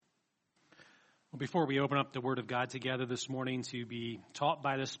Before we open up the Word of God together this morning to be taught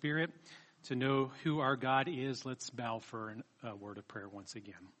by the Spirit, to know who our God is, let's bow for a word of prayer once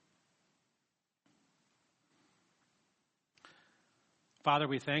again. Father,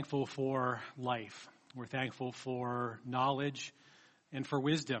 we're thankful for life. We're thankful for knowledge and for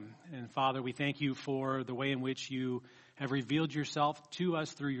wisdom. And Father, we thank you for the way in which you have revealed yourself to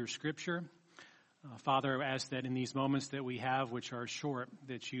us through your Scripture. Father, I ask that in these moments that we have, which are short,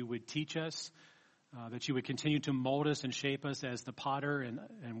 that you would teach us, that you would continue to mold us and shape us as the potter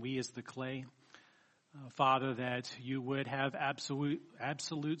and we as the clay. Father, that you would have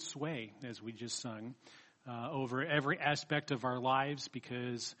absolute sway, as we just sung, over every aspect of our lives,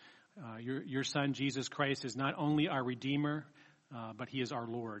 because your Son, Jesus Christ, is not only our Redeemer, but he is our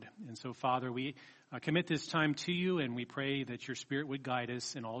Lord. And so, Father, we commit this time to you, and we pray that your Spirit would guide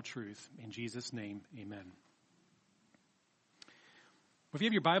us in all truth. In Jesus' name, amen. If you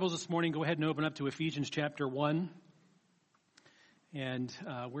have your Bibles this morning, go ahead and open up to Ephesians chapter 1. And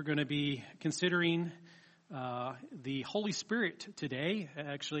we're going to be considering the Holy Spirit today,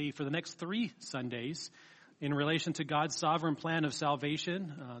 actually for the next 3 Sundays, in relation to God's sovereign plan of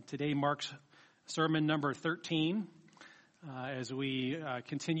salvation. Today marks sermon number 13. As we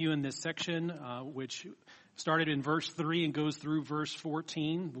continue in this section, which started in verse 3 and goes through verse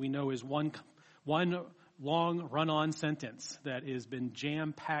 14, we know is one long run-on sentence that has been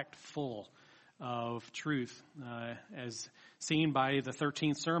jam-packed full of truth, as seen by the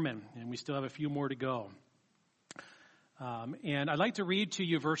 13th sermon, and we still have a few more to go. And I'd like to read to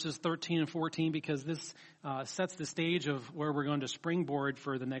you verses 13 and 14 because this sets the stage of where we're going to springboard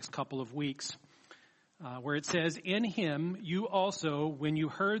for the next couple of weeks, where it says, "In him you also, when you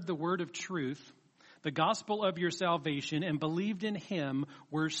heard the word of truth, the gospel of your salvation, and believed in him,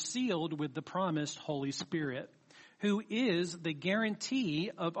 were sealed with the promised Holy Spirit, who is the guarantee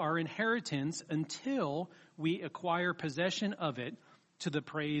of our inheritance until we acquire possession of it to the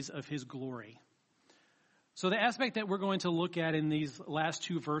praise of his glory." So the aspect that we're going to look at in these last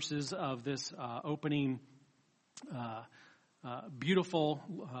 2 verses of this opening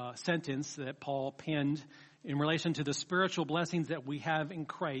beautiful sentence that Paul penned in relation to the spiritual blessings that we have in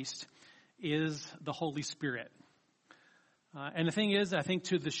Christ is the Holy Spirit. And the thing is, I think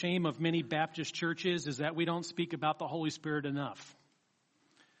to the shame of many Baptist churches, is that we don't speak about the Holy Spirit enough.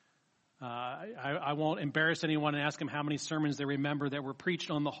 I won't embarrass anyone and ask them how many sermons they remember that were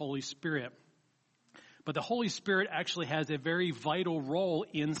preached on the Holy Spirit. But the Holy Spirit actually has a very vital role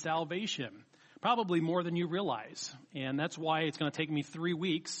in salvation, probably more than you realize. And that's why it's going to take me 3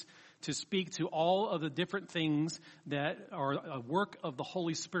 weeks to speak to all of the different things that are a work of the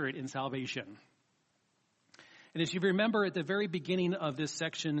Holy Spirit in salvation. And as you remember at the very beginning of this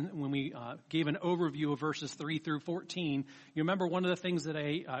section, when we gave an overview of verses 3 through 14, you remember one of the things that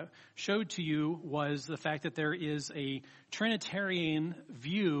I showed to you was the fact that there is a Trinitarian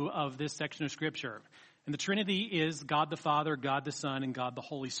view of this section of Scripture. And the Trinity is God the Father, God the Son, and God the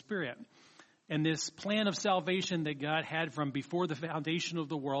Holy Spirit. And this plan of salvation that God had from before the foundation of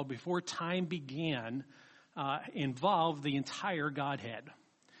the world, before time began, involved the entire Godhead.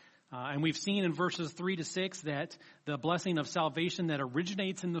 And we've seen in verses 3 to 6 that the blessing of salvation that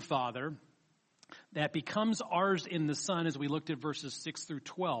originates in the Father, that becomes ours in the Son, as we looked at verses 6 through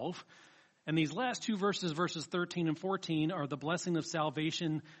 12. And these last 2 verses, verses 13 and 14, are the blessing of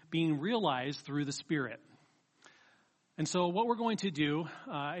salvation being realized through the Spirit. And so what we're going to do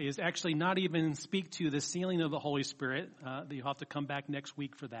is actually not even speak to the sealing of the Holy Spirit. You'll have to come back next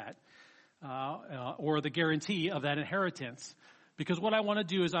week for that. Or the guarantee of that inheritance. Because what I want to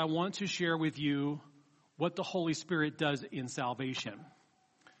do is I want to share with you what the Holy Spirit does in salvation.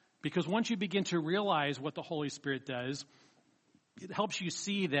 Because once you begin to realize what the Holy Spirit does, it helps you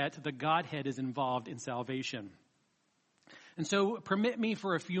see that the Godhead is involved in salvation. And so permit me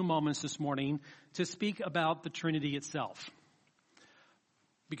for a few moments this morning to speak about the Trinity itself.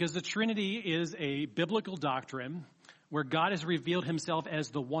 Because the Trinity is a biblical doctrine where God has revealed himself as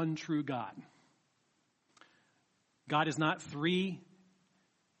the one true God. God is not 3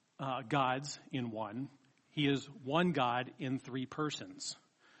 gods in one. He is one God in 3 persons.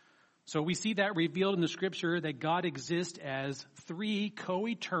 So we see that revealed in the Scripture that God exists as 3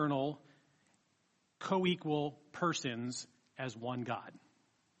 co-eternal, co-equal persons as one God.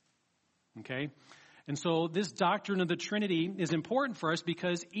 Okay? And so this doctrine of the Trinity is important for us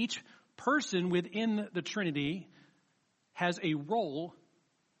because each person within the Trinity has a role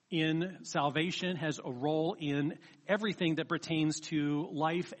in salvation, has a role in everything that pertains to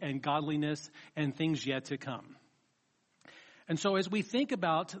life and godliness and things yet to come. And so as we think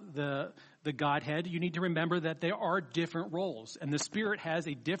about the Godhead, you need to remember that there are different roles. And the Spirit has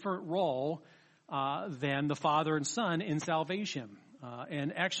a different role than the Father and Son in salvation,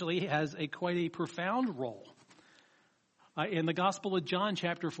 and actually has quite a profound role. In the Gospel of John,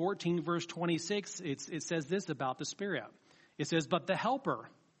 chapter 14, verse 26, it says this about the Spirit. It says, "But the Helper,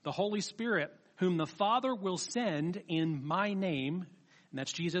 the Holy Spirit, whom the Father will send in my name," and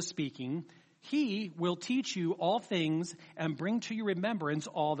that's Jesus speaking, "he will teach you all things and bring to your remembrance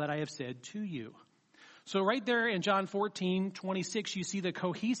all that I have said to you." So right there in John 14:26, you see the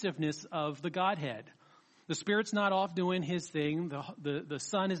cohesiveness of the Godhead. The Spirit's not off doing his thing. The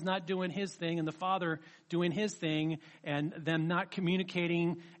Son is not doing his thing, and the Father doing his thing, and them not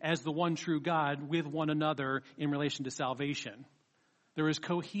communicating as the one true God with one another in relation to salvation. There is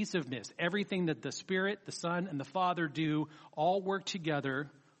cohesiveness. Everything that the Spirit, the Son, and the Father do all work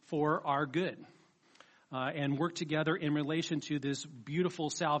together for our good, and work together in relation to this beautiful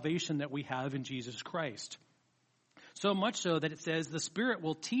salvation that we have in Jesus Christ. So much so that it says the Spirit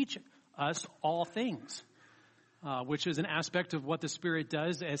will teach us all things, which is an aspect of what the Spirit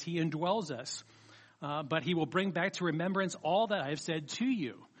does as he indwells us. But he will bring back to remembrance all that I have said to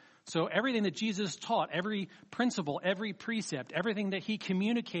you. So everything that Jesus taught, every principle, every precept, everything that he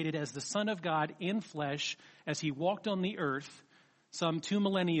communicated as the Son of God in flesh as he walked on the earth some 2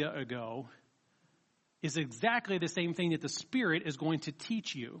 millennia ago, is exactly the same thing that the Spirit is going to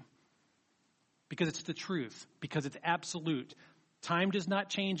teach you. Because it's the truth, because it's absolute. Time does not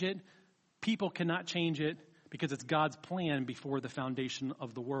change it. People cannot change it, because it's God's plan before the foundation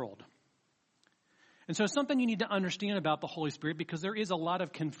of the world. And so something you need to understand about the Holy Spirit, because there is a lot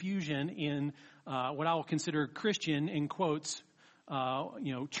of confusion in what I will consider Christian, in quotes,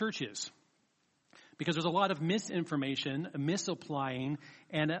 churches. Because there's a lot of misinformation, misapplying,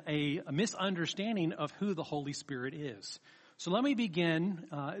 and a misunderstanding of who the Holy Spirit is. So let me begin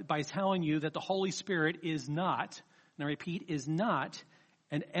by telling you that the Holy Spirit is not, and I repeat, is not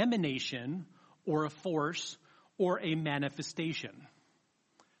an emanation or a force or a manifestation.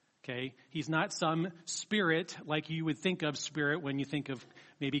 Okay? He's not some spirit like you would think of spirit when you think of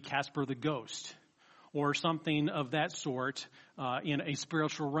maybe Casper the Ghost or something of that sort in a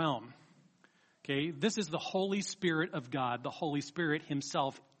spiritual realm. Okay? This is the Holy Spirit of God. The Holy Spirit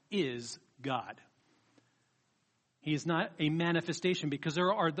himself is God. He is not a manifestation, because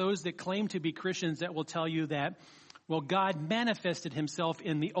there are those that claim to be Christians that will tell you that, well, God manifested himself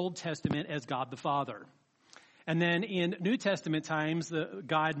in the Old Testament as God the Father. And then in New Testament times,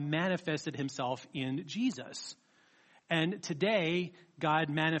 God manifested himself in Jesus. And today, God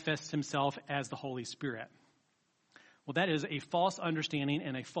manifests himself as the Holy Spirit. Well, that is a false understanding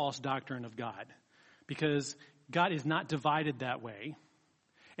and a false doctrine of God, because God is not divided that way.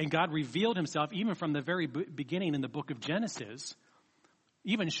 And God revealed himself even from the very beginning in the book of Genesis,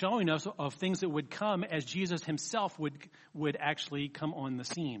 even showing us of things that would come as Jesus himself would actually come on the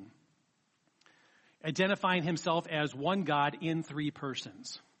scene. Identifying himself as one God in 3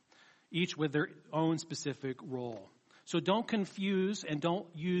 persons, each with their own specific role. So don't confuse and don't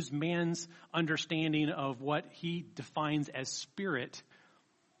use man's understanding of what he defines as spirit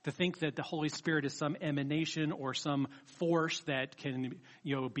to think that the Holy Spirit is some emanation or some force that can,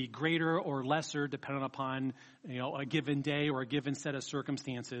 be greater or lesser depending upon, a given day or a given set of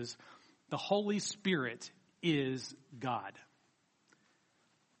circumstances. The Holy Spirit is God.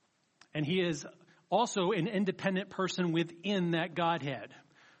 And he is also an independent person within that Godhead.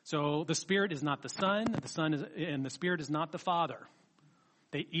 So the Spirit is not the Son, and the Spirit is not the Father.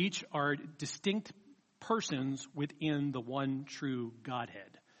 They each are distinct persons within the one true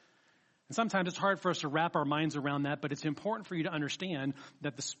Godhead. And sometimes it's hard for us to wrap our minds around that, but it's important for you to understand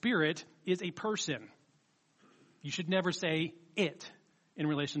that the Spirit is a person. You should never say it in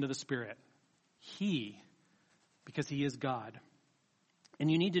relation to the Spirit. He, because he is God.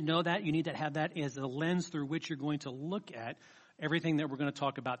 And you need to know that. You need to have that as a lens through which you're going to look at everything that we're going to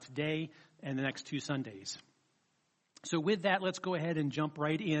talk about today and the next 2 Sundays. So with that, let's go ahead and jump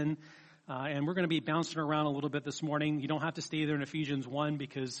right in. And we're going to be bouncing around a little bit this morning. You don't have to stay there in Ephesians 1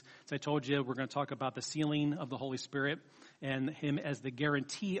 because, as I told you, we're going to talk about the sealing of the Holy Spirit and him as the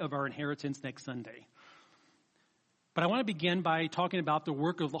guarantee of our inheritance next Sunday. But I want to begin by talking about the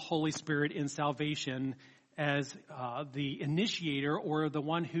work of the Holy Spirit in salvation as the initiator or the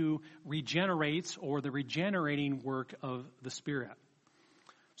one who regenerates, or the regenerating work of the Spirit.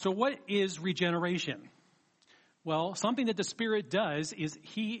 So what is regeneration? Well, something that the Spirit does is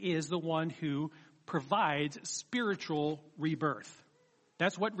he is the one who provides spiritual rebirth.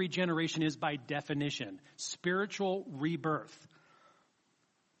 That's what regeneration is by definition, spiritual rebirth.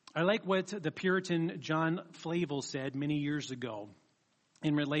 I like what the Puritan John Flavel said many years ago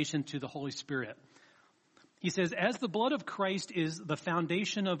in relation to the Holy Spirit. He says, as the blood of Christ is the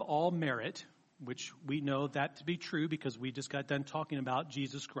foundation of all merit, which we know that to be true because we just got done talking about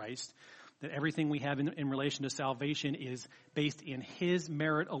Jesus Christ, that everything we have in relation to salvation is based in his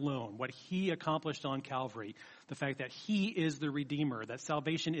merit alone, what he accomplished on Calvary, the fact that he is the Redeemer, that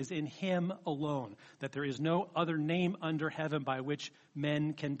salvation is in him alone, that there is no other name under heaven by which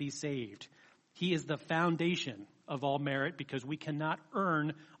men can be saved. He is the foundation of all merit because we cannot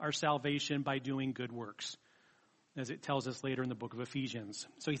earn our salvation by doing good works, as it tells us later in the book of Ephesians.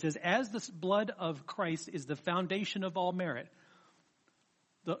 So he says, as the blood of Christ is the foundation of all merit,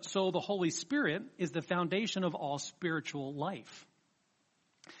 so the Holy Spirit is the foundation of all spiritual life.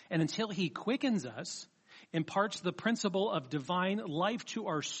 And until he quickens us, imparts the principle of divine life to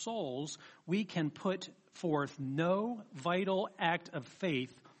our souls, we can put forth no vital act of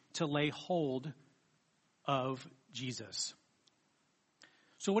faith to lay hold of Jesus.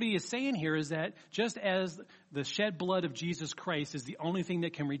 So what he is saying here is that just as the shed blood of Jesus Christ is the only thing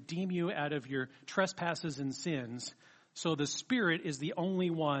that can redeem you out of your trespasses and sins, so the Spirit is the only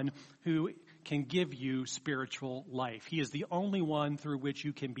one who can give you spiritual life. He is the only one through which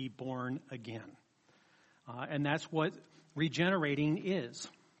you can be born again. And that's what regenerating is.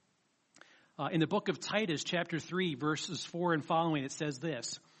 In the book of Titus, chapter 3, verses 4 and following, it says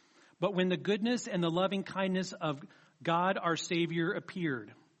this: "But when the goodness and the loving kindness of God our Savior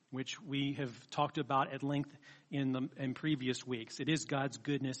appeared," which we have talked about at length in previous weeks. It is God's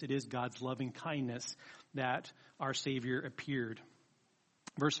goodness, it is God's loving kindness that our Savior appeared.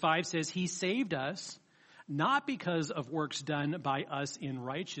 Verse 5 says, "He saved us, not because of works done by us in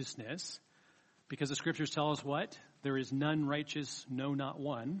righteousness," because the scriptures tell us what? There is none righteous, no, not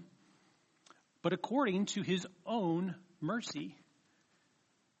one. "But according to his own mercy,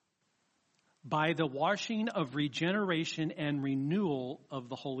 by the washing of regeneration and renewal of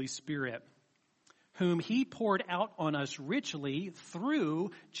the Holy Spirit, whom he poured out on us richly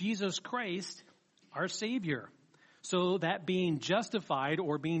through Jesus Christ, our Savior, so that being justified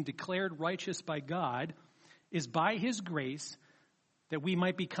or being declared righteous by God is by his grace, that we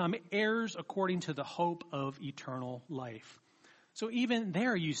might become heirs according to the hope of eternal life." So even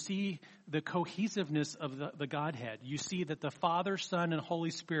there you see the cohesiveness of the Godhead. You see that the Father, Son, and Holy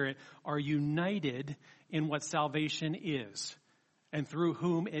Spirit are united in what salvation is and through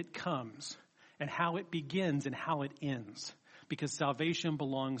whom it comes and how it begins and how it ends. Because salvation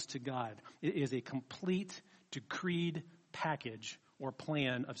belongs to God. It is a complete, decreed package or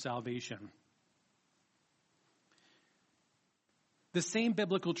plan of salvation. The same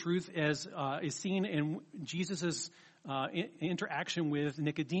biblical truth as is seen in Jesus' interaction with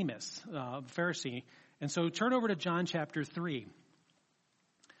Nicodemus, the Pharisee. And so turn over to John chapter 3.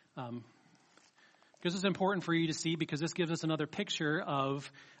 This is important for you to see because this gives us another picture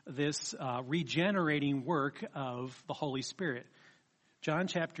of this regenerating work of the Holy Spirit. John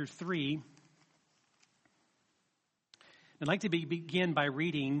chapter 3. I'd like to begin by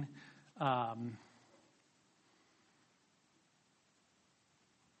reading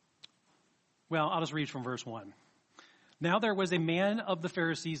I'll just read from verse 1. "Now there was a man of the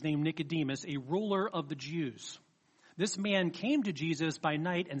Pharisees named Nicodemus, a ruler of the Jews. This man came to Jesus by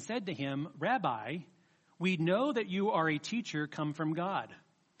night and said to him, 'Rabbi, we know that you are a teacher come from God.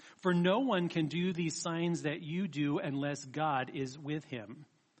 For no one can do these signs that you do unless God is with him.'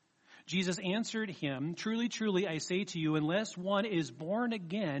 Jesus answered him, 'Truly, truly, I say to you, unless one is born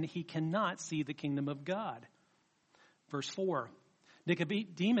again, he cannot see the kingdom of God.' Verse 4.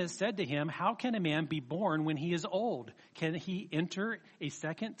 Nicodemus said to him, 'How can a man be born when he is old? Can he enter a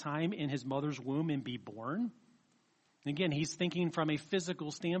second time in his mother's womb and be born?' Again, he's thinking from a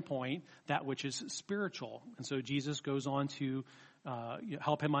physical standpoint, that which is spiritual. And so Jesus goes on to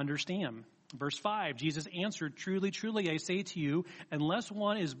help him understand. Verse 5, Jesus answered, 'Truly, truly, I say to you, unless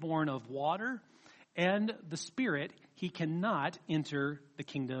one is born of water and the Spirit, he cannot enter the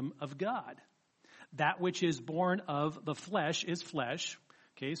kingdom of God. That which is born of the flesh is flesh.'"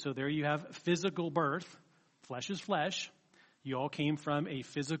 Okay, so there you have physical birth. Flesh is flesh. You all came from a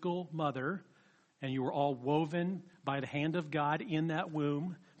physical mother, and you were all woven by the hand of God in that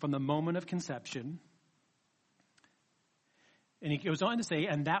womb from the moment of conception. And he goes on to say,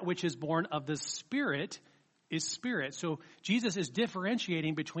 "And that which is born of the Spirit is spirit." So Jesus is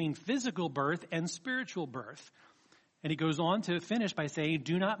differentiating between physical birth and spiritual birth. And he goes on to finish by saying,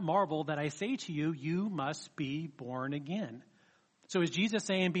 "Do not marvel that I say to you, you must be born again." So is Jesus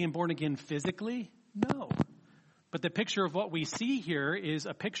saying being born again physically? No. But the picture of what we see here is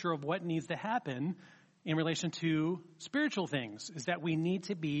a picture of what needs to happen in relation to spiritual things, is that we need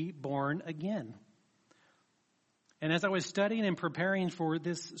to be born again. And as I was studying and preparing for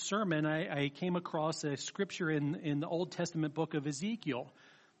this sermon, I came across a scripture in the Old Testament book of Ezekiel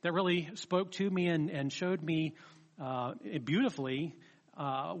that really spoke to me and showed me beautifully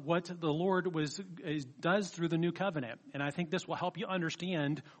what the Lord does through the new covenant. And I think this will help you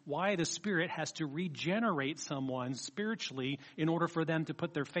understand why the Spirit has to regenerate someone spiritually in order for them to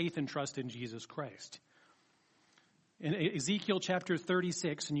put their faith and trust in Jesus Christ. In Ezekiel chapter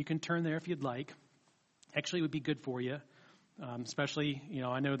 36, and you can turn there if you'd like. Actually, it would be good for you. Especially,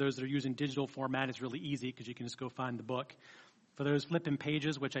 I know those that are using digital format, it's really easy because you can just go find the book. For those flipping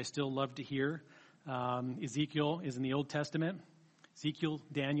pages, which I still love to hear, Ezekiel is in the Old Testament. Ezekiel,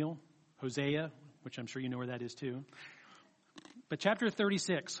 Daniel, Hosea, which I'm sure you know where that is too. But chapter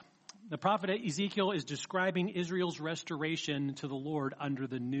 36, the prophet Ezekiel is describing Israel's restoration to the Lord under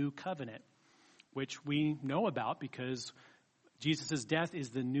the new covenant, which we know about because Jesus' death is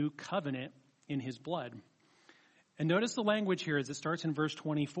the new covenant in his blood. And notice the language here as it starts in verse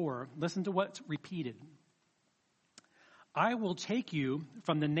 24. Listen to what's repeated. I will take you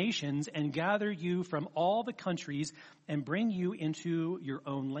from the nations and gather you from all the countries and bring you into your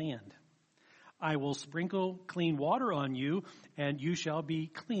own land. I will sprinkle clean water on you, and you shall be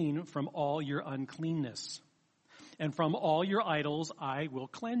clean from all your uncleanness. And from all your idols I will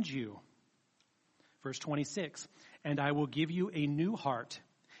cleanse you. Verse 26, and I will give you a new heart,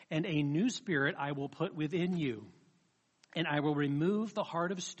 and a new spirit I will put within you. And I will remove the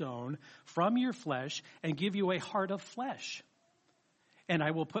heart of stone from your flesh and give you a heart of flesh. And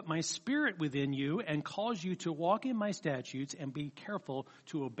I will put my spirit within you and cause you to walk in my statutes and be careful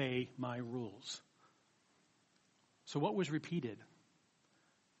to obey my rules. So what was repeated?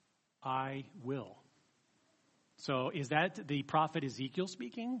 I will. So is that the prophet Ezekiel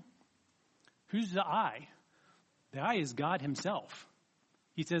speaking? Who's the I? The I is God himself.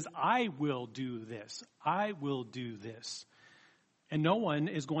 He says, I will do this. I will do this. And no one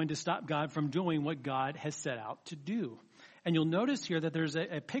is going to stop God from doing what God has set out to do. And you'll notice here that there's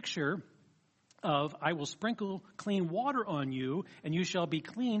a picture of, I will sprinkle clean water on you, and you shall be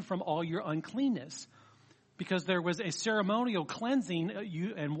clean from all your uncleanness. Because there was a ceremonial cleansing,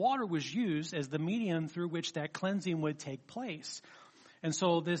 and water was used as the medium through which that cleansing would take place. And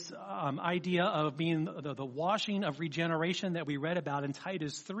so this idea of being the washing of regeneration that we read about in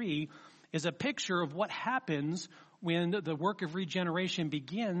Titus 3 is a picture of what happens when the work of regeneration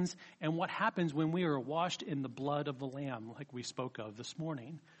begins and what happens when we are washed in the blood of the Lamb, like we spoke of this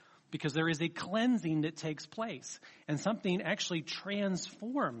morning. Because there is a cleansing that takes place, and something actually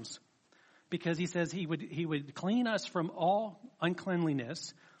transforms. Because he says he would clean us from all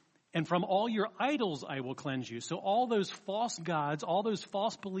uncleanliness, and from all your idols I will cleanse you. So all those false gods, all those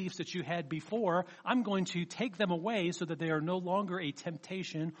false beliefs that you had before, I'm going to take them away so that they are no longer a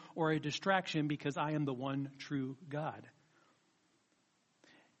temptation or a distraction, because I am the one true God.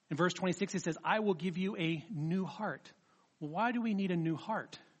 In verse 26 it says, I will give you a new heart. Well, why do we need a new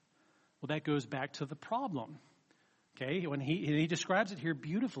heart? Well, that goes back to the problem. Okay, when he describes it here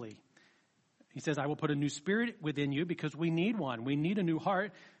beautifully. He says, I will put a new spirit within you, because we need one. We need a new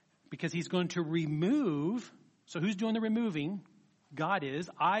heart. Because he's going to remove, so who's doing the removing? God is.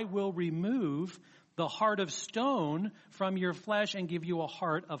 I will remove the heart of stone from your flesh and give you a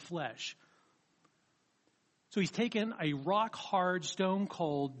heart of flesh. So he's taken a rock hard, stone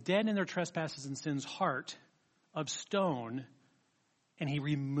cold, dead in their trespasses and sins heart of stone, and he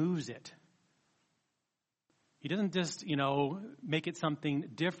removes it. He doesn't just, make it something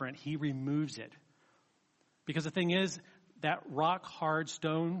different. He removes it. Because the thing is, that rock-hard,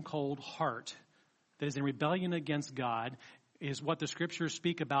 stone-cold heart that is in rebellion against God is what the scriptures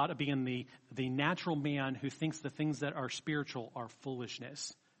speak about being the natural man who thinks the things that are spiritual are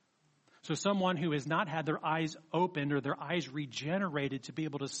foolishness. So someone who has not had their eyes opened or their eyes regenerated to be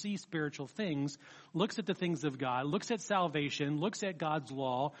able to see spiritual things looks at the things of God, looks at salvation, looks at God's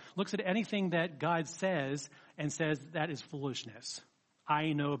law, looks at anything that God says and says that is foolishness.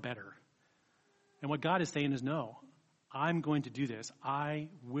 I know better. And what God is saying is no. I'm going to do this. I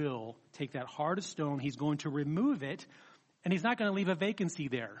will take that heart of stone. He's going to remove it, and he's not going to leave a vacancy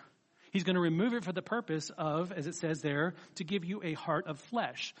there. He's going to remove it for the purpose of, as it says there, to give you a heart of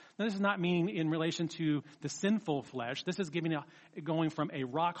flesh. Now, this is not meaning in relation to the sinful flesh. This is going from a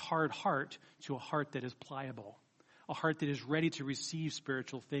rock-hard heart to a heart that is pliable, a heart that is ready to receive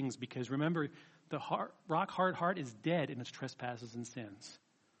spiritual things. Because remember, the rock-hard heart is dead in its trespasses and sins.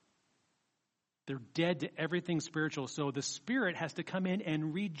 They're dead to everything spiritual. So the Spirit has to come in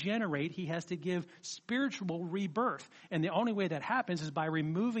and regenerate. He has to give spiritual rebirth. And the only way that happens is by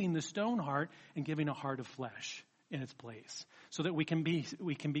removing the stone heart and giving a heart of flesh in its place, so that we can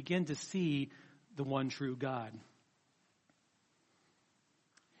begin to see the one true God. And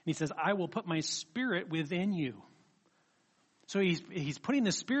he says, I will put my Spirit within you. So he's putting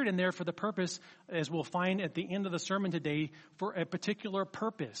the Spirit in there for the purpose, as we'll find at the end of the sermon today, for a particular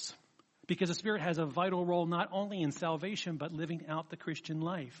purpose. Because the Spirit has a vital role not only in salvation, but living out the Christian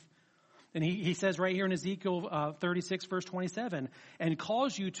life. And he says right here in Ezekiel 36, verse 27, and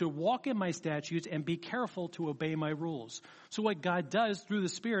calls you to walk in my statutes and be careful to obey my rules. So what God does through the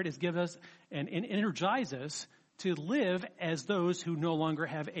Spirit is give us and energize us to live as those who no longer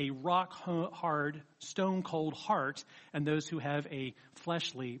have a rock-hard, stone-cold heart, and those who have a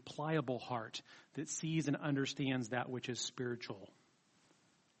fleshly, pliable heart that sees and understands that which is spiritual.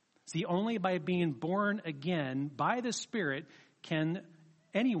 See, only by being born again by the Spirit can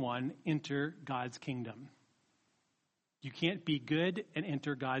anyone enter God's kingdom. You can't be good and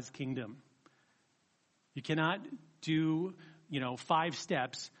enter God's kingdom. You cannot do, 5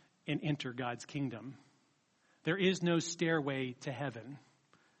 steps and enter God's kingdom. There is no stairway to heaven,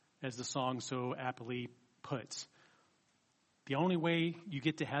 as the song so aptly puts. The only way you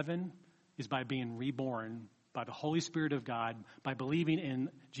get to heaven is by being reborn by the Holy Spirit of God, by believing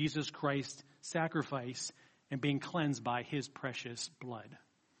in Jesus Christ's sacrifice and being cleansed by his precious blood,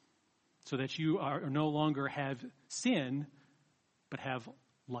 so that you are no longer have sin, but have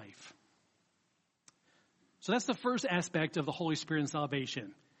life. So that's the first aspect of the Holy Spirit in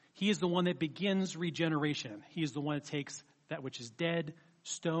salvation. He is the one that begins regeneration. He is the one that takes that which is dead,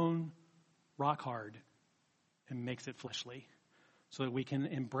 stone, rock hard, and makes it fleshly, so that we can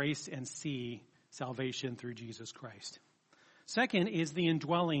embrace and see salvation through Jesus Christ. Second is the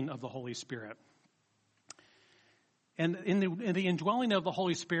indwelling of the Holy Spirit. And in the indwelling of the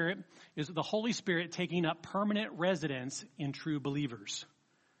Holy Spirit is the Holy Spirit taking up permanent residence in true believers.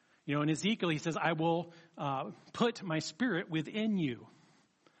 In Ezekiel, he says, I will put my Spirit within you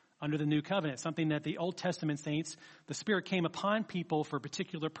under the new covenant, something that the Old Testament saints, the Spirit came upon people for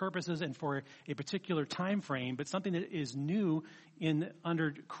particular purposes and for a particular time frame, but something that is new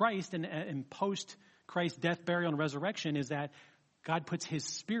under Christ and post Christ's death, burial, and resurrection is that God puts his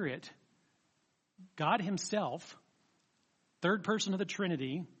Spirit, God himself, third person of the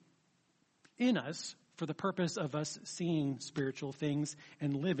Trinity, in us for the purpose of us seeing spiritual things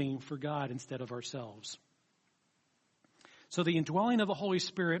and living for God instead of ourselves. So the indwelling of the Holy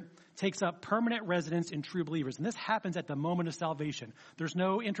Spirit takes up permanent residence in true believers. And this happens at the moment of salvation. There's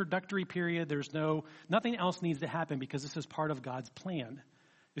no introductory period. Nothing else needs to happen because this is part of God's plan.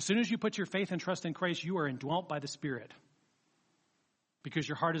 As soon as you put your faith and trust in Christ, you are indwelt by the Spirit. Because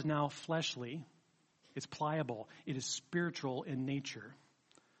your heart is now fleshly. It's pliable. It is spiritual in nature.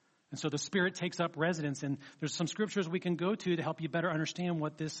 And so the Spirit takes up residence. And there's some scriptures we can go to help you better understand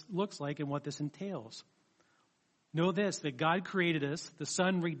what this looks like and what this entails. Know this, that God created us, the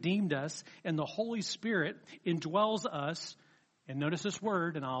Son redeemed us, and the Holy Spirit indwells us. And notice this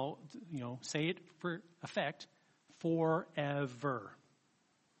word, and I'll, say it for effect, forever.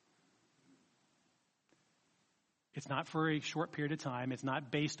 It's not for a short period of time. It's not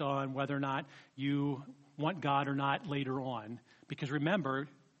based on whether or not you want God or not later on. Because remember,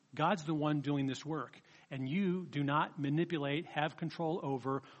 God's the one doing this work. And you do not manipulate, have control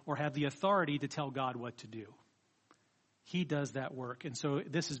over, or have the authority to tell God what to do. He does that work. And so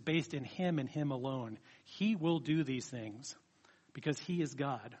this is based in him and him alone. He will do these things because he is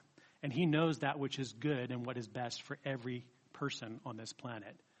God. And he knows that which is good and what is best for every person on this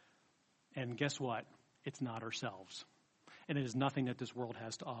planet. And guess what? It's not ourselves. And it is nothing that this world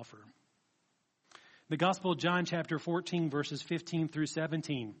has to offer. The Gospel of John chapter 14 verses 15 through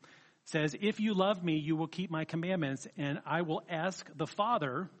 17 says, if you love me, you will keep my commandments, and I will ask the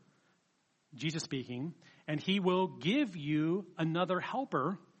Father, Jesus speaking, and he will give you another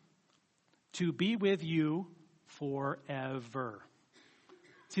helper to be with you forever.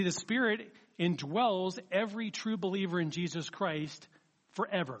 See, the Spirit indwells every true believer in Jesus Christ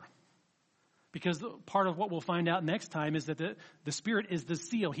forever. Because part of what we'll find out next time is that the Spirit is the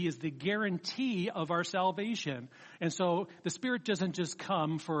seal. He is the guarantee of our salvation. And so the Spirit doesn't just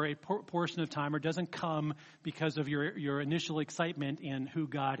come for a portion of time or doesn't come because of your initial excitement in who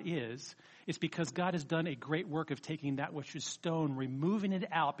God is. It's because God has done a great work of taking that which is stone, removing it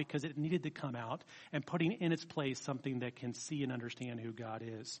out because it needed to come out, and putting in its place something that can see and understand who God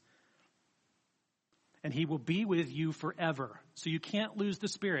is. And he will be with you forever. So you can't lose the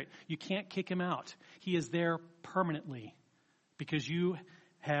Spirit. You can't kick him out. He is there permanently because you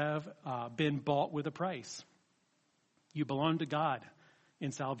have been bought with a price. You belong to God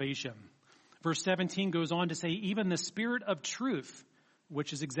in salvation. Verse 17 goes on to say, even the Spirit of truth,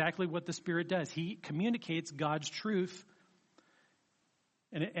 which is exactly what the Spirit does. He communicates God's truth.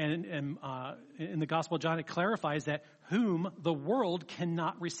 And in the Gospel of John, it clarifies that whom the world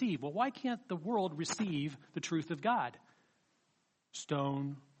cannot receive. Well, why can't the world receive the truth of God?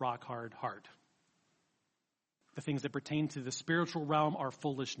 stone, rock-hard heart. The things that pertain to the spiritual realm are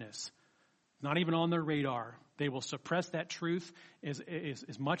foolishness. Not even on their radar. They will suppress that truth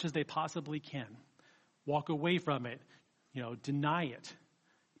as much as they possibly can. Walk away from it. Deny it.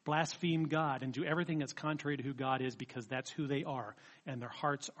 Blaspheme God and do everything that's contrary to who God is because that's who they are. And their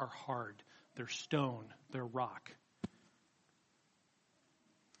hearts are hard. They're stone. They're rock.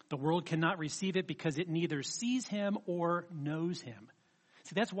 The world cannot receive it because it neither sees him or knows him.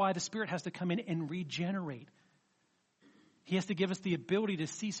 See, that's why the Spirit has to come in and regenerate. He has to give us the ability to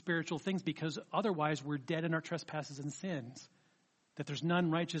see spiritual things because otherwise we're dead in our trespasses and sins. That there's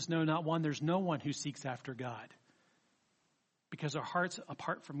none righteous, no, not one. There's no one who seeks after God. Because our hearts,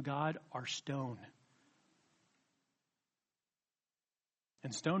 apart from God, are stone.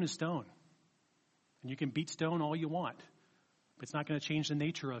 And stone is stone. And you can beat stone all you want. But it's not going to change the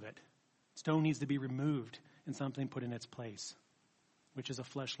nature of it. Stone needs to be removed and something put in its place, which is a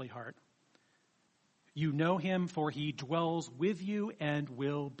fleshly heart. You know him, for he dwells with you and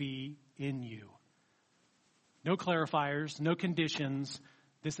will be in you. No clarifiers, no conditions.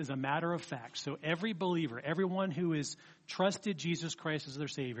 This is a matter of fact. So every believer, everyone who has trusted Jesus Christ as their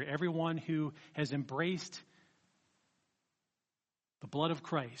Savior, everyone who has embraced the blood of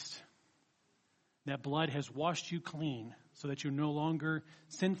Christ, that blood has washed you clean so that you're no longer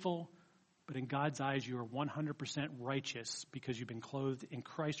sinful, but in God's eyes you are 100% righteous because you've been clothed in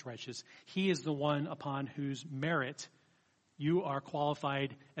Christ's righteousness. He is the one upon whose merit you are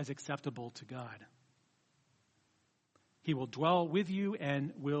qualified as acceptable to God. He will dwell with you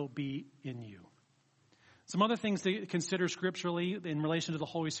and will be in you. Some other things to consider scripturally in relation to the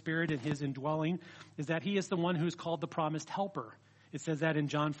Holy Spirit and his indwelling is that he is the one who is called the promised helper. It says that in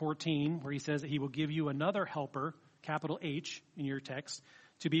John 14, where he says that he will give you another helper, capital H in your text,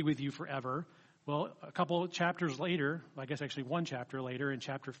 to be with you forever. Well, a couple of chapters later, I guess actually one chapter later, in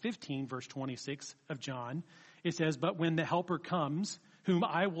chapter 15, verse 26 of John, it says, "But when the helper comes, whom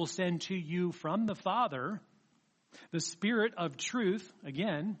I will send to you from the Father, the Spirit of truth,"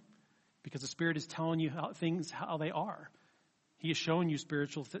 again, because the Spirit is telling you how they are. He is showing you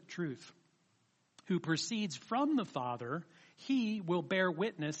spiritual truth. "Who proceeds from the Father, he will bear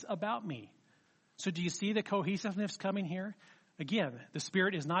witness about me." So do you see the cohesiveness coming here? Again, the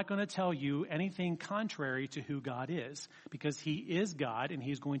Spirit is not going to tell you anything contrary to who God is, because he is God and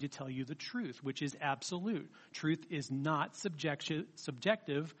he's going to tell you the truth, which is absolute. Truth is not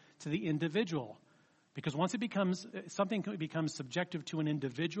subjective to the individual. Because once something becomes subjective to an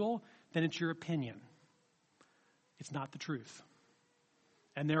individual, then it's your opinion. It's not the truth.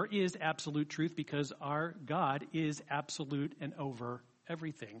 And there is absolute truth because our God is absolute and over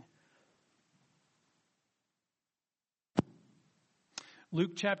everything.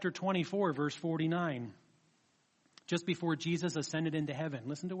 Luke chapter 24, verse 49. Just before Jesus ascended into heaven,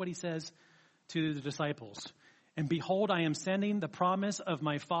 listen to what he says to the disciples. "And behold, I am sending the promise of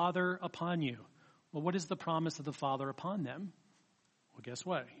my Father upon you." Well, what is the promise of the Father upon them? Well, guess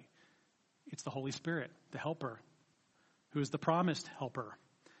what? It's the Holy Spirit, the helper, who is the promised helper.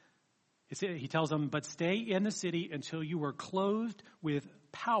 He tells them, "But stay in the city until you are clothed with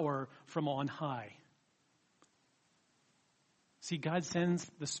power from on high." See, God sends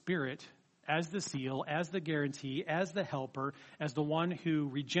the Spirit as the seal, as the guarantee, as the helper, as the one who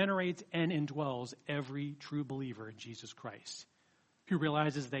regenerates and indwells every true believer in Jesus Christ, who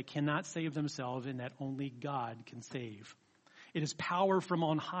realizes they cannot save themselves and that only God can save. It is power from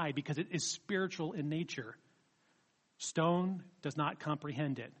on high because it is spiritual in nature. Stone does not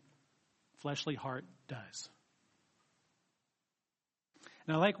comprehend it. Fleshly heart does.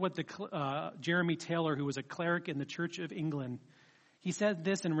 And I like what Jeremy Taylor, who was a cleric in the Church of England, he said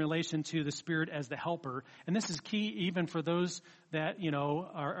this in relation to the Spirit as the helper. And this is key even for those that,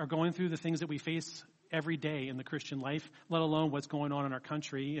 are going through the things that we face every day in the Christian life, let alone what's going on in our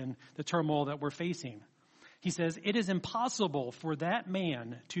country and the turmoil that we're facing. He says, "It is impossible for that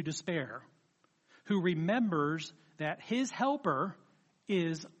man to despair who remembers that his helper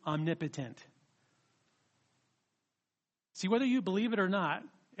is omnipotent." See, whether you believe it or not,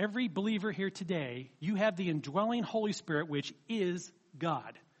 every believer here today, you have the indwelling Holy Spirit, which is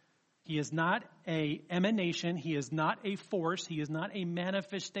God. He is not an emanation. He is not a force. He is not a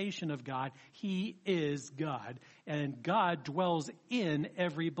manifestation of God. He is God. And God dwells in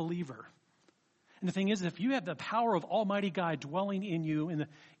every believer. And the thing is, if you have the power of Almighty God dwelling in you,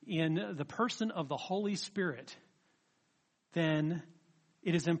 in the person of the Holy Spirit, then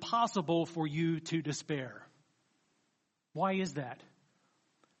it is impossible for you to despair. Why is that?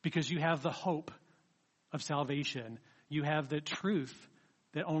 Because you have the hope of salvation. You have the truth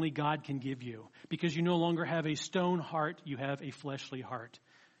that only God can give you. Because you no longer have a stone heart, you have a fleshly heart.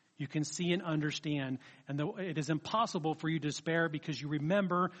 You can see and understand, and it is impossible for you to despair because you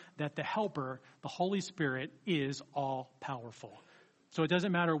remember that the Helper, the Holy Spirit, is all-powerful. So it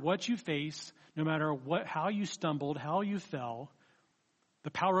doesn't matter what you face, no matter how you stumbled, how you fell,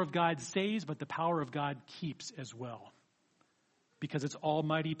 the power of God saves, but the power of God keeps as well. Because it's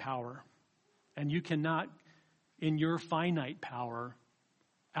almighty power. And you cannot, in your finite power,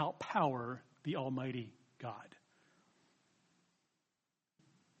 outpower the almighty God.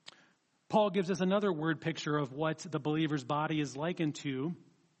 Paul gives us another word picture of what the believer's body is likened to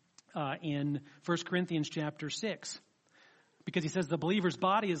in 1 Corinthians chapter 6. Because he says the believer's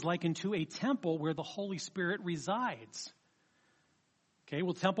body is likened to a temple where the Holy Spirit resides. Okay,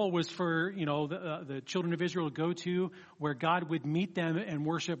 well, temple was for, the children of Israel to go to where God would meet them and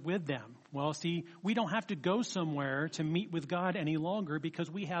worship with them. Well, see, we don't have to go somewhere to meet with God any longer because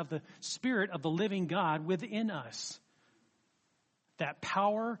we have the Spirit of the living God within us. That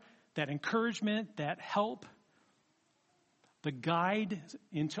power, that encouragement, that help, the guide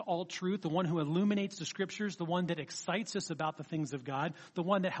into all truth, the one who illuminates the Scriptures, the one that excites us about the things of God, the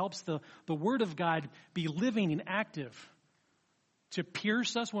one that helps the Word of God be living and active, to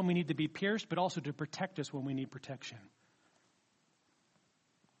pierce us when we need to be pierced, but also to protect us when we need protection.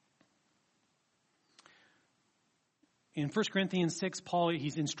 In 1 Corinthians 6, Paul,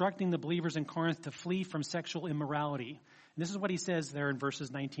 he's instructing the believers in Corinth to flee from sexual immorality. And this is what he says there in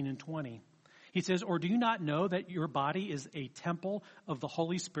verses 19 and 20. He says, "Or do you not know that your body is a temple of the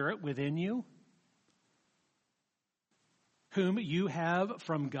Holy Spirit within you, whom you have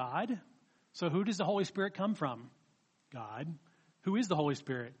from God?" So who does the Holy Spirit come from? God. Who is the Holy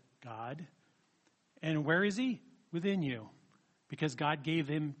Spirit? God. And where is he? Within you, because God gave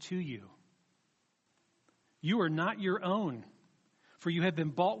him to you. You are not your own, for you have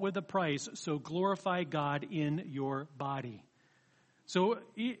been bought with a price, so glorify God in your body. So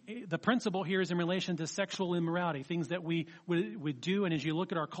the principle here is in relation to sexual immorality, things that we would do. And as you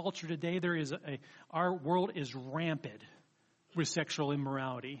look at our culture today, our world is rampant with sexual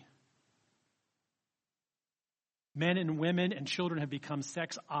immorality. Men and women and children have become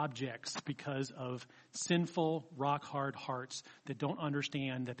sex objects because of sinful, rock-hard hearts that don't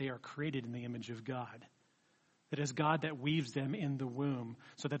understand that they are created in the image of God. It is God that weaves them in the womb,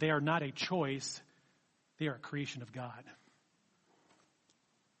 so that they are not a choice, they are a creation of God.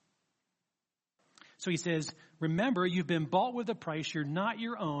 So he says, remember, you've been bought with a price. You're not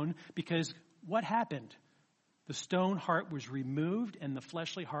your own, because what happened? The stone heart was removed and the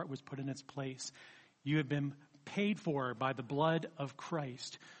fleshly heart was put in its place. You have been paid for by the blood of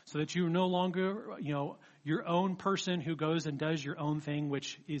Christ, so that you're no longer, your own person who goes and does your own thing,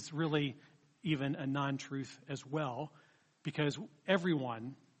 which is really even a non-truth as well, because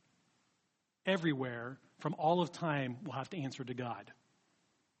everyone, everywhere, from all of time will have to answer to God.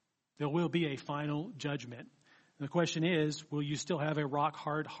 There will be a final judgment. And the question is, will you still have a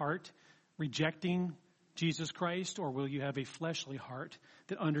rock-hard heart rejecting Jesus Christ, or will you have a fleshly heart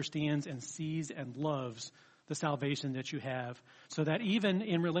that understands and sees and loves the salvation that you have, so that even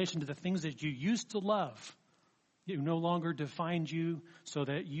in relation to the things that you used to love, it no longer defines you, so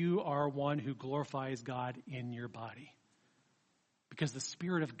that you are one who glorifies God in your body. Because the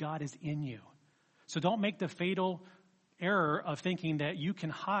Spirit of God is in you. So don't make the fatal error of thinking that you can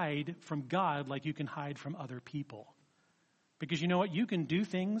hide from God like you can hide from other people. Because you know what? You can do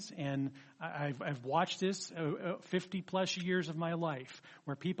things, and I've watched this 50 plus years of my life,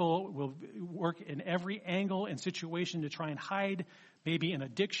 where people will work in every angle and situation to try and hide maybe an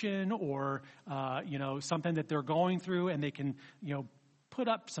addiction or, something that they're going through, and they can, put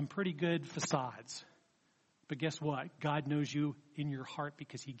up some pretty good facades. But guess what? God knows you in your heart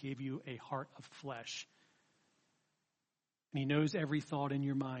because he gave you a heart of flesh. And he knows every thought in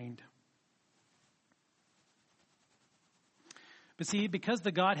your mind. But see, because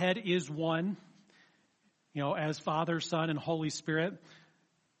the Godhead is one, as Father, Son, and Holy Spirit,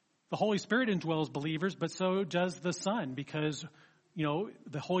 the Holy Spirit indwells believers, but so does the Son, because,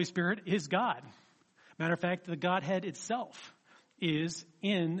 the Holy Spirit is God. Matter of fact, the Godhead itself is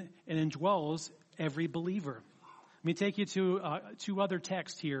in and indwells every believer. Let me take you to two other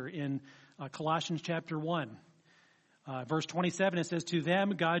texts here in Colossians chapter 1. Verse 27, it says, "To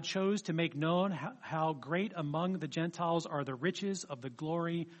them God chose to make known how great among the Gentiles are the riches of the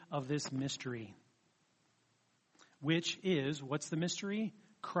glory of this mystery." Which is, what's the mystery?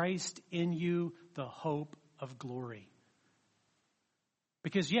 Christ in you, the hope of glory.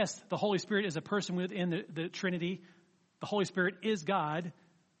 Because yes, the Holy Spirit is a person within the Trinity. The Holy Spirit is God,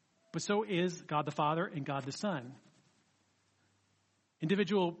 but so is God the Father and God the Son.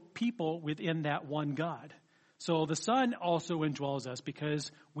 individual people within that one God. So the Son also indwells us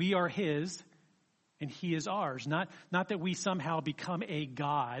because we are his and he is ours. Not that we somehow become a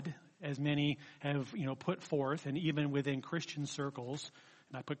God, as many have, put forth, and even within Christian circles,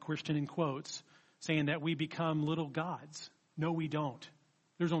 and I put Christian in quotes, saying that we become little gods. No, we don't.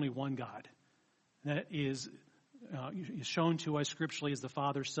 There's only one God. That is shown to us scripturally as the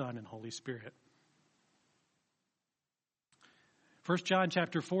Father, Son, and Holy Spirit. 1 John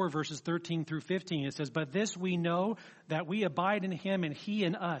chapter 4, verses 13 through 15, it says, "But this we know, that we abide in him and he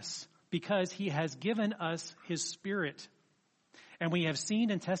in us, because he has given us his Spirit. And we have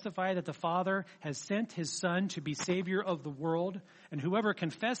seen and testified that the Father has sent his Son to be Savior of the world. And whoever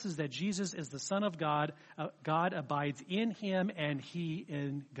confesses that Jesus is the Son of God, God abides in him and he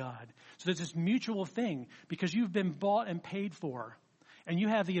in God." So there's this mutual thing, because you've been bought and paid for. And you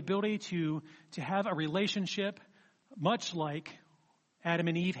have the ability to have a relationship much like Adam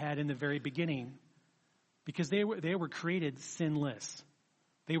and Eve had in the very beginning, because they were created sinless.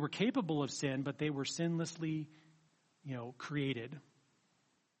 They were capable of sin, but they were sinlessly, created.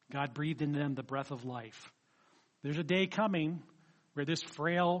 God breathed into them the breath of life. There's a day coming where this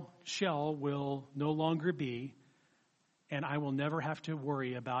frail shell will no longer be, and I will never have to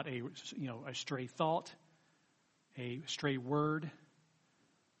worry about a stray thought, a stray word,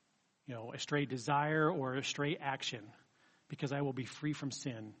 a stray desire, or a stray action, because I will be free from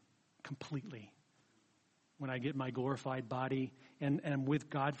sin completely when I get my glorified body and am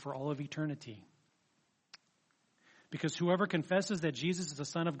with God for all of eternity. Because whoever confesses that Jesus is the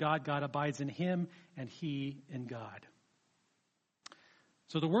Son of God, God abides in him and he in God.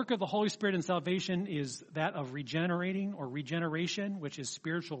 So the work of the Holy Spirit in salvation is that of regenerating or regeneration, which is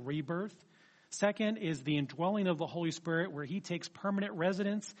spiritual rebirth. Second is the indwelling of the Holy Spirit, where he takes permanent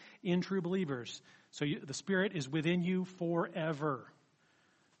residence in true believers. So the Spirit is within you forever.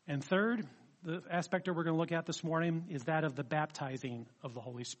 And third, the aspect that we're going to look at this morning is that of the baptizing of the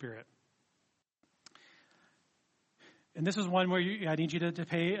Holy Spirit. And this is one where I need you to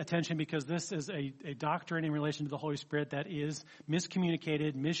pay attention, because this is a doctrine in relation to the Holy Spirit that is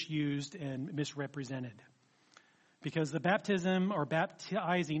miscommunicated, misused, and misrepresented. Because the baptism or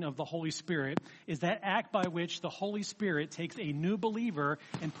baptizing of the Holy Spirit is that act by which the Holy Spirit takes a new believer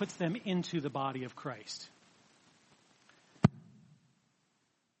and puts them into the body of Christ.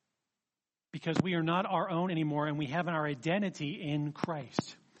 Because we are not our own anymore, and we have our identity in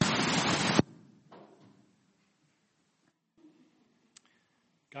Christ.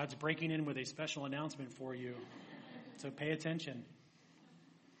 God's breaking in with a special announcement for you, so pay attention.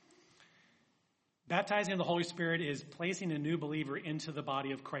 Baptizing of the Holy Spirit is placing a new believer into the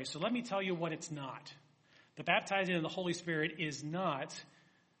body of Christ. So let me tell you what it's not. The baptizing of the Holy Spirit is not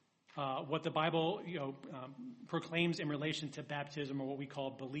what the Bible proclaims in relation to baptism, or what we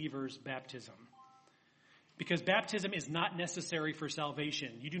call believers' baptism. Because baptism is not necessary for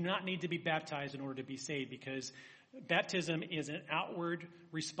salvation. You do not need to be baptized in order to be saved, because baptism is an outward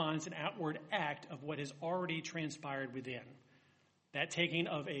response, an outward act of what has already transpired within. That taking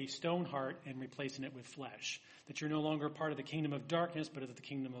of a stone heart and replacing it with flesh. That you're no longer part of the kingdom of darkness, but of the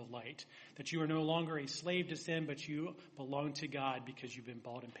kingdom of light. That you are no longer a slave to sin, but you belong to God because you've been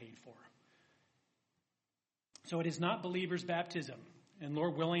bought and paid for. So it is not believers' baptism. And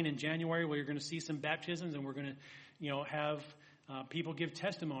Lord willing, in January, we're going to see some baptisms, and we're going to, have people give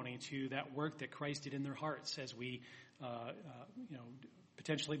testimony to that work that Christ did in their hearts as we,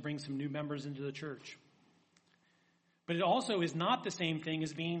 potentially bring some new members into the church. But it also is not the same thing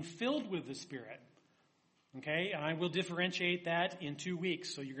as being filled with the Spirit. Okay? And I will differentiate that in 2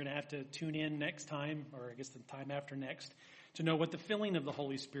 weeks. So you're going to have to tune in next time, or I guess the time after next, to know what the filling of the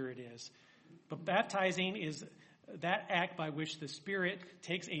Holy Spirit is. But baptizing is that act by which the Spirit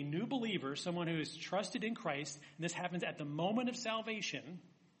takes a new believer, someone who is trusted in Christ, and this happens at the moment of salvation.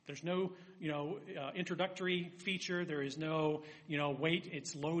 There's no, introductory feature. There is no, wait,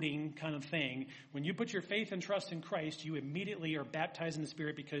 it's loading kind of thing. When you put your faith and trust in Christ, you immediately are baptized in the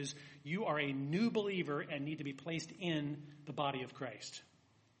Spirit, because you are a new believer and need to be placed in the body of Christ.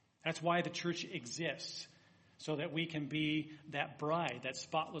 That's why the church exists, so that we can be that bride, that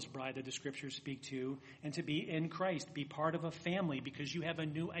spotless bride that the Scriptures speak to, and to be in Christ, be part of a family, because you have a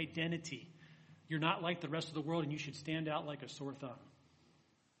new identity. You're not like the rest of the world, and you should stand out like a sore thumb.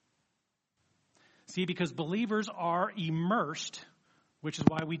 See, because believers are immersed, which is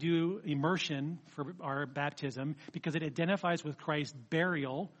why we do immersion for our baptism, because it identifies with Christ's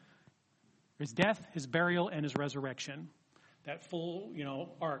burial, his death, his burial, and his resurrection. That full,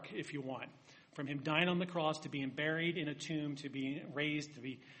 arc, if you want. From him dying on the cross, to being buried in a tomb, to being raised, to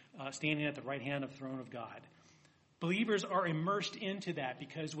be standing at the right hand of the throne of God. Believers are immersed into that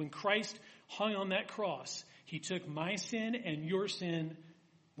because when Christ hung on that cross, he took my sin and your sin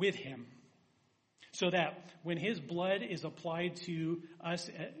with him. So that when his blood is applied to us,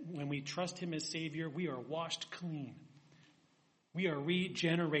 when we trust him as Savior, we are washed clean. We are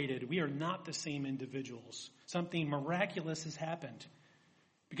regenerated. We are not the same individuals. Something miraculous has happened.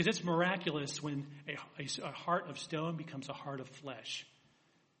 Because it's miraculous when a heart of stone becomes a heart of flesh.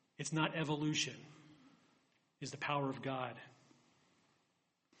 It's not evolution. It's the power of God.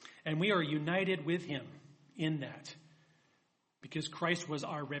 And we are united with him in that. Because Christ was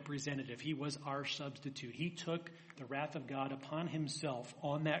our representative. He was our substitute. He took the wrath of God upon himself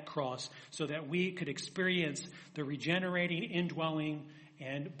on that cross so that we could experience the regenerating, indwelling,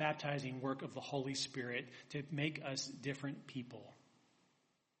 and baptizing work of the Holy Spirit to make us different people.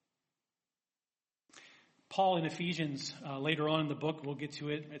 Paul in Ephesians, later on in the book, we'll get to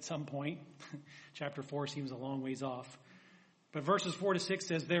it at some point. Chapter 4 seems a long ways off. But verses 4 to 6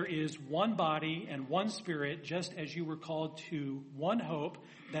 says, there is one body and one Spirit, just as you were called to one hope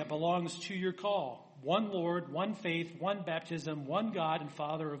that belongs to your call. One Lord, one faith, one baptism, one God and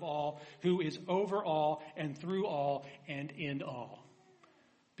Father of all, who is over all and through all and in all.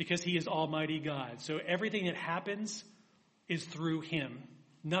 Because he is Almighty God. So everything that happens is through him.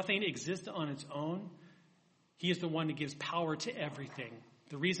 Nothing exists on its own. He is the one that gives power to everything.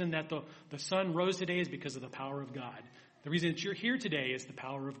 The reason that the sun rose today is because of the power of God. The reason that you're here today is the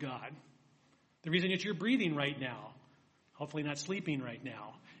power of God. The reason that you're breathing right now, hopefully not sleeping right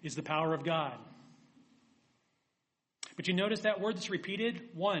now, is the power of God. But you notice that word that's repeated?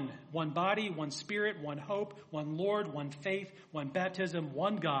 One body, one Spirit, one hope, one Lord, one faith, one baptism,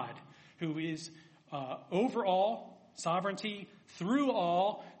 one God, who is over all, sovereignty, through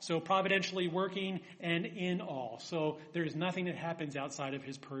all, so providentially working, and in all. So there is nothing that happens outside of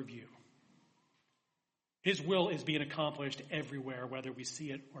his purview. His will is being accomplished everywhere, whether we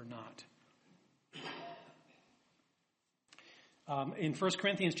see it or not. In 1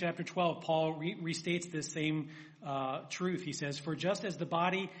 Corinthians chapter 12, Paul restates this same truth. He says, for just as the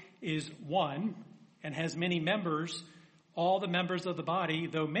body is one and has many members, all the members of the body,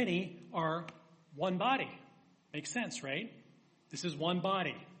 though many, are one body. Makes sense, right? This is one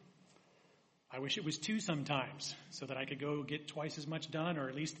body. I wish it was two sometimes so that I could go get twice as much done, or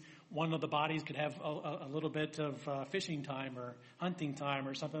at least one of the bodies could have a little bit of fishing time or hunting time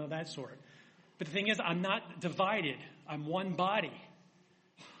or something of that sort. But the thing is, I'm not divided. I'm one body.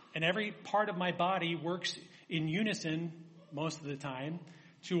 And every part of my body works in unison most of the time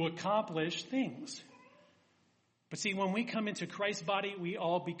to accomplish things. But see, when we come into Christ's body, we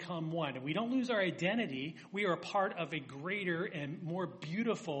all become one. And we don't lose our identity. We are a part of a greater and more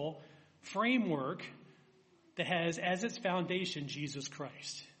beautiful framework that has as its foundation Jesus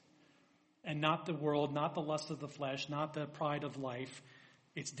Christ. And not the world, not the lust of the flesh, not the pride of life.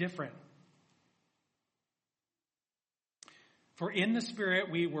 It's different. For in the Spirit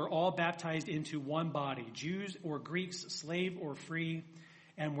we were all baptized into one body, Jews or Greeks, slave or free,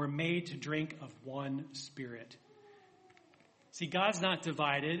 and were made to drink of one Spirit. See, God's not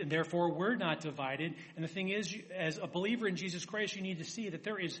divided, and therefore we're not divided. And the thing is, as a believer in Jesus Christ, you need to see that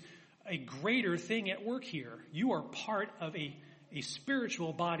there is a greater thing at work here. You are part of a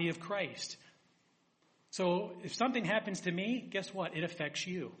spiritual body of Christ. So if something happens to me, guess what? It affects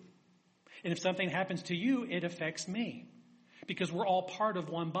you. And if something happens to you, it affects me. Because we're all part of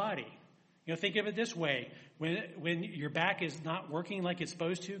one body. You know, think of it this way. When your back is not working like it's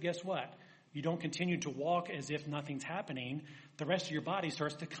supposed to, guess what? You don't continue to walk as if nothing's happening. The rest of your body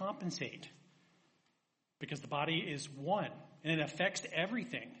starts to compensate. Because the body is one. And it affects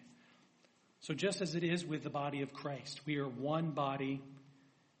everything. So just as it is with the body of Christ, we are one body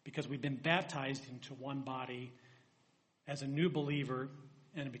because we've been baptized into one body as a new believer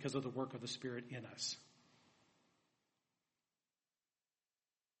and because of the work of the Spirit in us.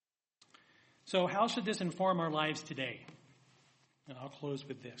 So how should this inform our lives today? And I'll close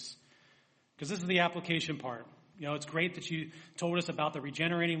with this. Because this is the application part. You know, it's great that you told us about the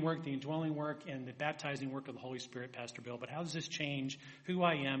regenerating work, the indwelling work, and the baptizing work of the Holy Spirit, Pastor Bill. But how does this change who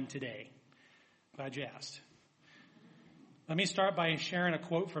I am today? Glad you asked. Let me start by sharing a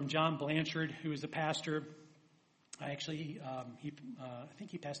quote from John Blanchard, who is a pastor. I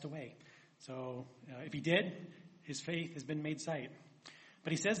think he passed away. So if he did, his faith has been made sight.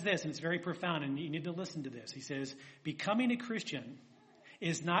 But he says this, and it's very profound, and you need to listen to this. He says, becoming a Christian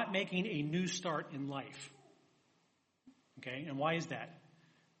is not making a new start in life. Okay, and why is that?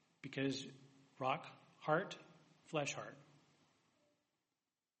 Because rock heart, flesh heart.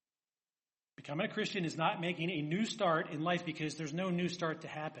 Becoming a Christian is not making a new start in life because there's no new start to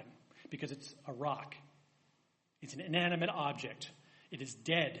happen. Because it's a rock. It's an inanimate object. It is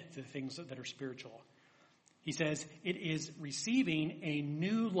dead to the things that are spiritual. He says it is receiving a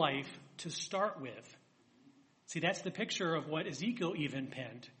new life to start with. See, that's the picture of what Ezekiel even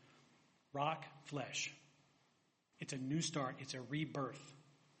penned. Rock, flesh. It's a new start. It's a rebirth.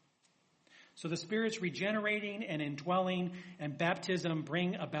 So the Spirit's regenerating and indwelling and baptism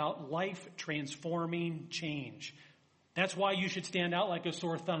bring about life-transforming change. That's why you should stand out like a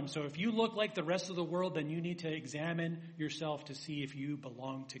sore thumb. So if you look like the rest of the world, then you need to examine yourself to see if you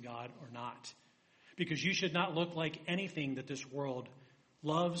belong to God or not. Because you should not look like anything that this world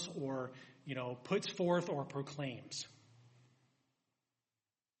loves or, puts forth or proclaims.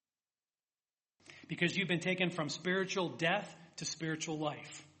 Because you've been taken from spiritual death to spiritual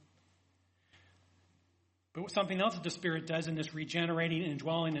life. But something else that the Spirit does in this regenerating and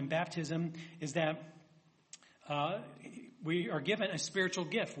indwelling and baptism is that we are given a spiritual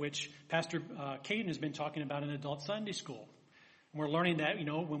gift, which Pastor Caden has been talking about in Adult Sunday School. And we're learning that,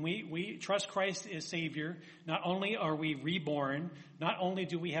 when we trust Christ as Savior, not only are we reborn, not only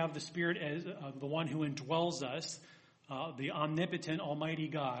do we have the Spirit as the one who indwells us, the omnipotent, almighty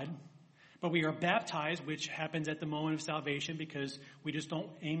God, but we are baptized, which happens at the moment of salvation because we just don't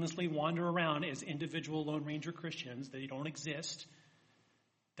aimlessly wander around as individual Lone Ranger Christians. They don't exist.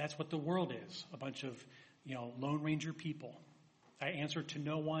 That's what the world is, a bunch of, Lone Ranger people. I answer to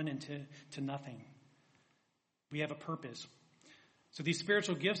no one and to nothing. We have a purpose. So these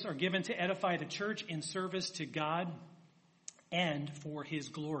spiritual gifts are given to edify the church in service to God and for His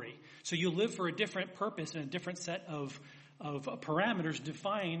glory. So you live for a different purpose and a different set of parameters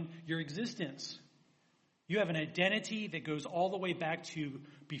define your existence. You have an identity that goes all the way back to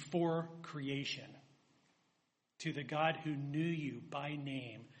before creation, to the God who knew you by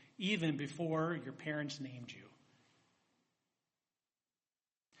name, even before your parents named you.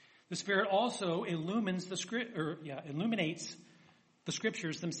 The Spirit also illuminates the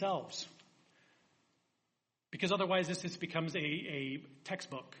Scriptures themselves, because otherwise this just becomes a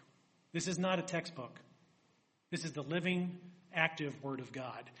textbook. This is not a textbook. This is the living, active Word of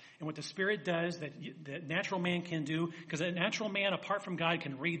God. And what the Spirit does that natural man can do, because a natural man apart from God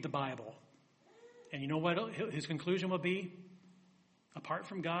can read the Bible. And you know what his conclusion will be? Apart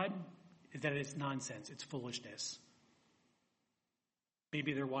from God, is that it's nonsense. It's foolishness.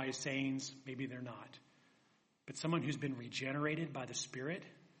 Maybe they're wise sayings. Maybe they're not. But someone who's been regenerated by the Spirit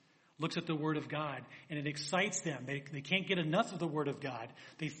looks at the Word of God, and it excites them. They can't get enough of the Word of God.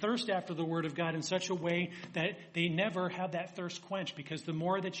 They thirst after the Word of God in such a way that they never have that thirst quenched, because the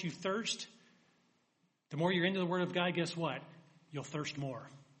more that you thirst, the more you're into the Word of God, guess what? You'll thirst more.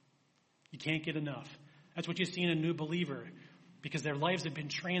 You can't get enough. That's what you see in a new believer, because their lives have been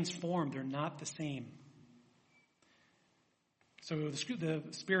transformed. They're not the same. So the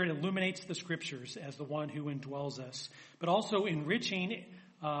Spirit illuminates the Scriptures as the one who indwells us, but also enriching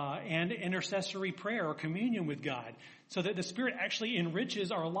and intercessory prayer or communion with God, so that the Spirit actually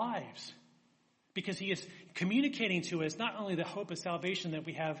enriches our lives, because He is communicating to us not only the hope of salvation that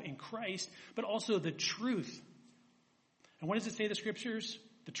we have in Christ, but also the truth. And what does it say in the Scriptures?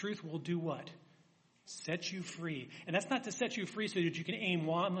 The truth will do what? Set you free. And that's not to set you free so that you can aim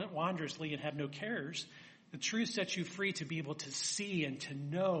wondrously and have no cares. The truth sets you free to be able to see and to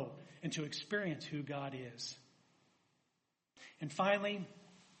know and to experience who God is. And finally,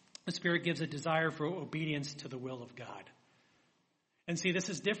 the Spirit gives a desire for obedience to the will of God. And see, this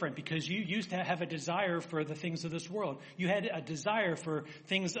is different, because you used to have a desire for the things of this world. You had a desire for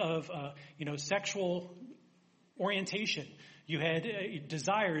things of, sexual orientation. You had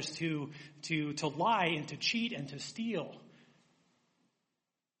desires to lie and to cheat and to steal.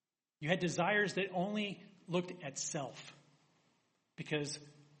 You had desires that only looked at self, because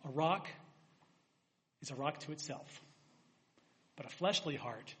a rock is a rock to itself. But a fleshly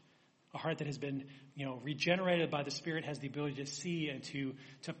heart, a heart that has been, regenerated by the Spirit, has the ability to see and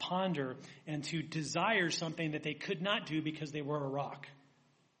to ponder and to desire something that they could not do because they were a rock.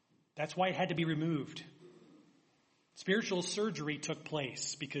 That's why it had to be removed. Spiritual surgery took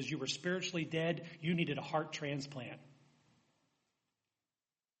place because you were spiritually dead. You needed a heart transplant.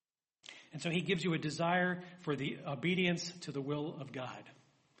 And so He gives you a desire for the obedience to the will of God.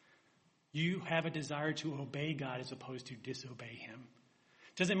 You have a desire to obey God as opposed to disobey Him.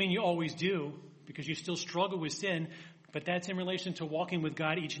 Doesn't mean you always do, because you still struggle with sin, but that's in relation to walking with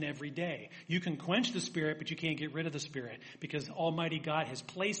God each and every day. You can quench the Spirit, but you can't get rid of the Spirit, because Almighty God has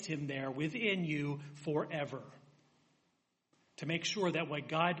placed Him there within you forever, to make sure that what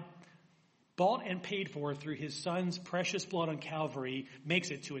God bought and paid for through His Son's precious blood on Calvary makes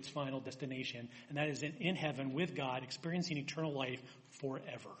it to its final destination, and that is in heaven with God, experiencing eternal life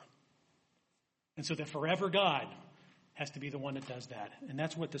forever. And so the forever God has to be the one that does that. And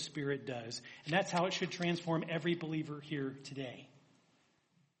that's what the Spirit does. And that's how it should transform every believer here today.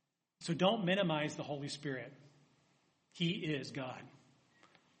 So don't minimize the Holy Spirit. He is God.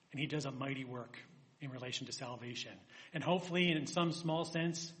 And he does a mighty work in relation to salvation. And hopefully, in some small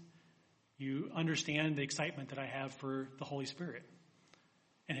sense, you understand the excitement that I have for the Holy Spirit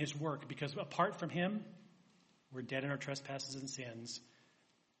and his work. Because apart from him, we're dead in our trespasses and sins,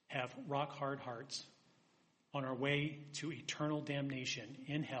 have rock-hard hearts, on our way to eternal damnation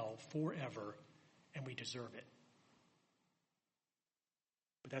in hell forever, and we deserve it.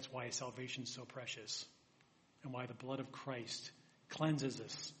 But that's why salvation is so precious, and why the blood of Christ cleanses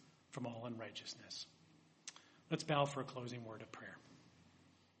us from all unrighteousness. Let's bow for a closing word of prayer.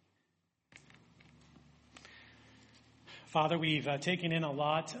 Father, we've taken in a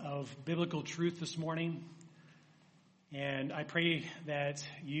lot of biblical truth this morning, and I pray that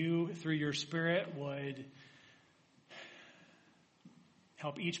you, through your Spirit, would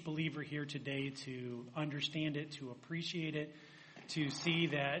help each believer here today to understand it, to appreciate it, to see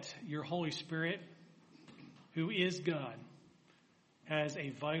that your Holy Spirit, who is God, has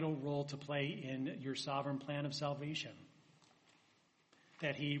a vital role to play in your sovereign plan of salvation.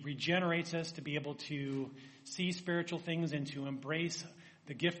 That he regenerates us to be able to see spiritual things and to embrace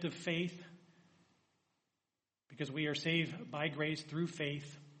the gift of faith, because we are saved by grace through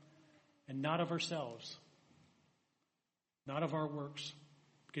faith and not of ourselves, not of our works,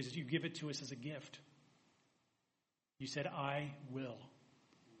 because you give it to us as a gift. You said, I will.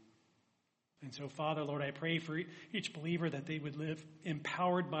 And so, Father, Lord, I pray for each believer that they would live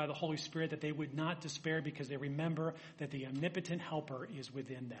empowered by the Holy Spirit, that they would not despair because they remember that the omnipotent helper is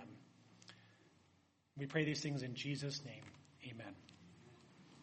within them. We pray these things in Jesus' name. Amen.